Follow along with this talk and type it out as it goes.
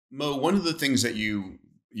Mo, one of the things that you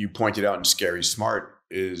pointed out in Scary Smart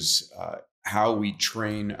is how we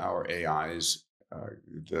train our AIs,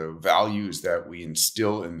 the values that we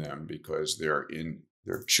instill in them, because they're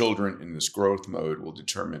children in this growth mode, will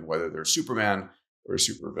determine whether they're Superman or a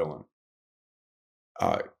supervillain.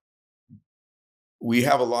 We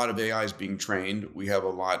have a lot of AIs being trained. We have a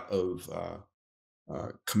lot of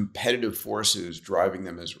competitive forces driving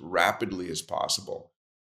them as rapidly as possible.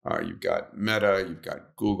 You've got Meta, you've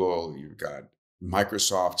got Google, you've got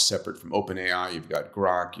Microsoft separate from OpenAI, you've got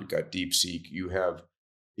Grok, you've got DeepSeek, you have,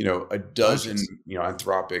 a dozen,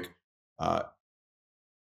 Anthropic.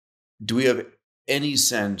 Do we have any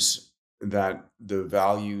sense that the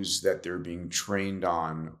values that they're being trained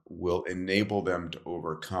on will enable them to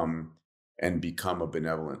overcome and become a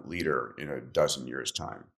benevolent leader in a dozen years'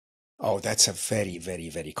 time? Oh, that's a very, very,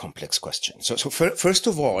 very complex question. So first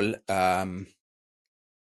of all,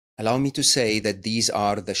 allow me to say that these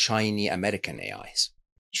are the shiny American AIs.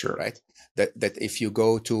 Sure. Right. That if you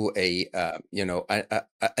go to a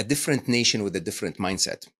different nation with a different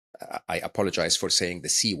mindset, I apologize for saying the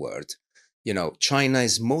C word. China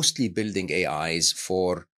is mostly building AIs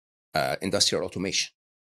for industrial automation.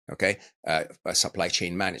 Okay. Supply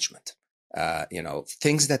chain management.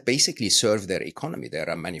 Things that basically serve their economy. They're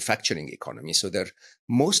a manufacturing economy. So they're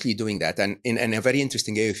mostly doing that. And in a very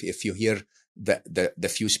interesting way, if you hear the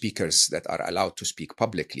few speakers that are allowed to speak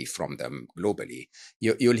publicly from them globally,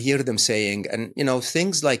 you'll hear them saying, and,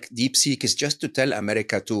 things like DeepSeek is just to tell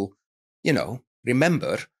America to,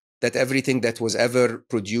 remember that everything that was ever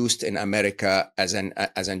produced in America as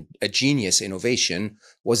a genius innovation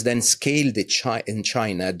was then scaled in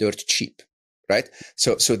China dirt cheap. Right.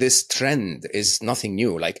 So this trend is nothing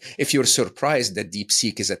new. Like, if you're surprised that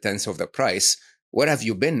DeepSeek is a tenth of the price, where have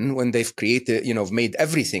you been when they've created, made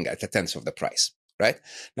everything at a tenth of the price? Right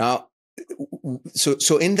now.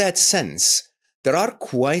 So in that sense, there are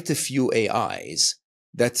quite a few AIs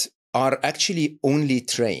that are actually only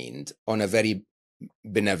trained on a very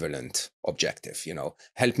benevolent objective.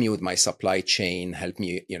 Help me with my supply chain, help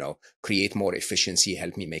me, create more efficiency,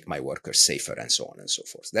 help me make my workers safer, and so on and so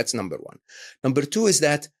forth. That's number one. Number two is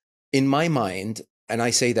that, in my mind, and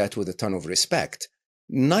I say that with a ton of respect,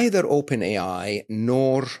 neither OpenAI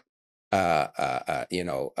nor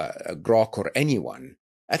Grok or anyone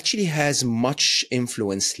actually has much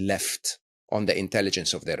influence left on the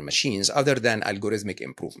intelligence of their machines, other than algorithmic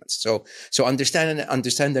improvements. So understand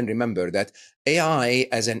and remember that AI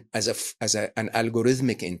as an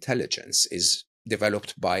algorithmic intelligence is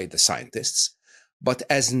developed by the scientists, but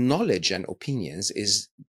as knowledge and opinions is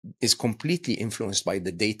completely influenced by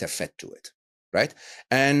the data fed to it, right?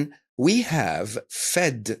 And we have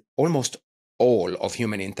fed almost all of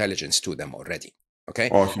human intelligence to them already. Okay,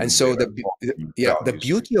 and so the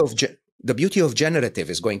beauty of generative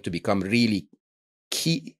is going to become really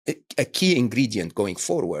a key ingredient going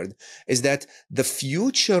forward, is that the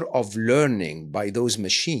future of learning by those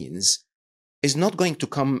machines is not going to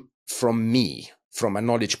come from me, from a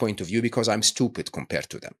knowledge point of view, because I'm stupid compared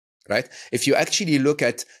to them, right? If you actually look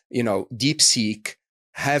at, DeepSeek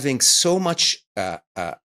having so much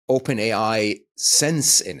OpenAI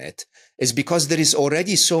sense in it, is because there is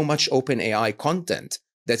already so much OpenAI content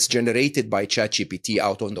that's generated by ChatGPT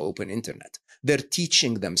out on the open internet. They're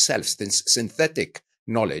teaching themselves this synthetic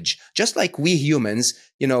knowledge, just like we humans,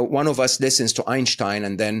 one of us listens to Einstein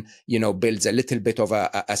and then, builds a little bit of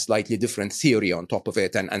a slightly different theory on top of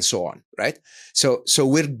it, and so on, right? So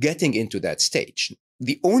we're getting into that stage.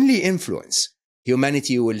 The only influence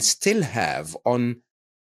humanity will still have on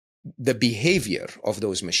the behavior of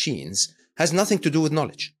those machines has nothing to do with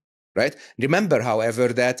knowledge, right? Remember, however,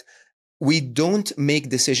 that we don't make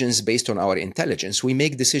decisions based on our intelligence. We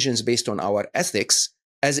make decisions based on our ethics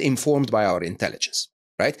as informed by our intelligence,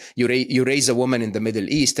 right? You raise a woman in the Middle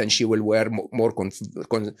East and she will wear more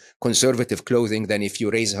conservative clothing than if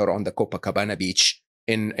you raise her on the Copacabana beach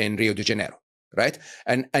in Rio de Janeiro, right?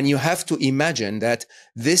 And you have to imagine that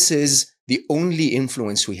this is the only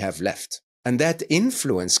influence we have left. And that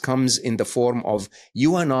influence comes in the form of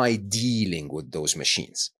you and I dealing with those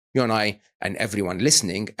machines. You and I and everyone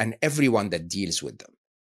listening and everyone that deals with them,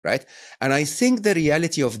 right? And I think the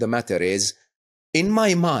reality of the matter is, in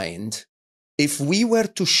my mind, if we were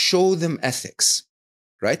to show them ethics,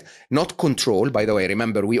 right? Not control, by the way.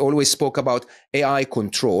 Remember, we always spoke about AI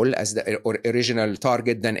control as the original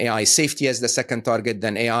target, then AI safety as the second target,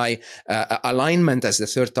 then AI alignment as the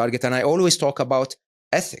third target. And I always talk about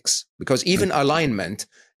ethics, because even alignment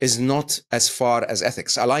is not as far as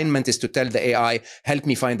ethics. Alignment is to tell the AI, help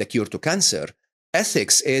me find the cure to cancer.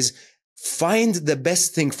 Ethics is find the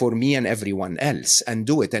best thing for me and everyone else and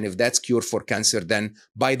do it. And if that's cure for cancer, then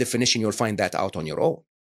by definition, you'll find that out on your own,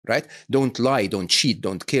 right? Don't lie, don't cheat,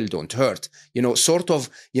 don't kill, don't hurt. Sort of,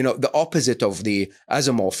 the opposite of the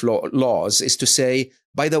Asimov laws is to say,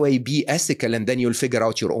 by the way, be ethical, and then you'll figure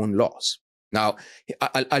out your own laws. Now,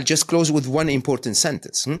 I'll just close with one important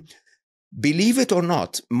sentence. Believe it or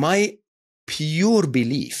not, my pure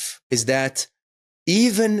belief is that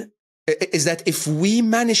if we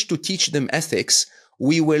manage to teach them ethics,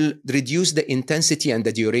 we will reduce the intensity and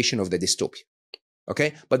the duration of the dystopia.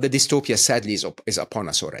 Okay? But the dystopia, sadly, is upon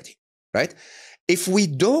us already, right? If we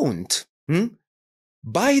don't,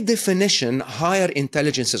 by definition, higher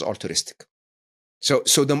intelligence is altruistic. So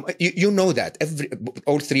you know that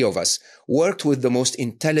all three of us worked with the most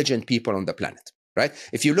intelligent people on the planet, right?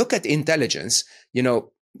 If you look at intelligence,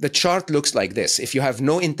 the chart looks like this. If you have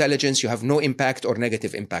no intelligence, you have no impact or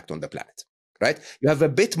negative impact on the planet, right? You have a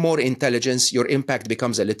bit more intelligence, your impact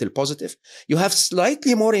becomes a little positive. You have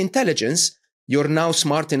slightly more intelligence, you're now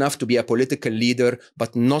smart enough to be a political leader,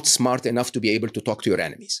 but not smart enough to be able to talk to your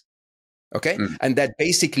enemies, okay? And that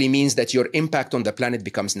basically means that your impact on the planet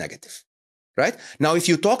becomes negative. Right? Now, if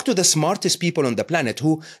you talk to the smartest people on the planet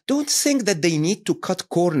who don't think that they need to cut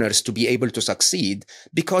corners to be able to succeed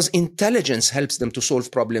because intelligence helps them to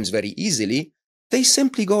solve problems very easily, they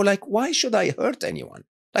simply go like, why should I hurt anyone?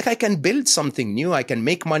 Like, I can build something new. I can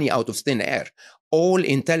make money out of thin air. All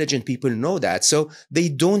intelligent people know that. So they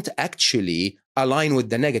don't actually align with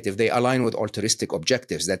the negative. They align with altruistic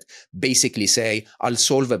objectives that basically say, I'll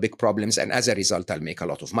solve a big problems, and as a result, I'll make a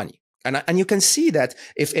lot of money. And you can see that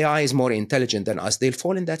if AI is more intelligent than us, they'll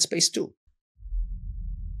fall in that space too.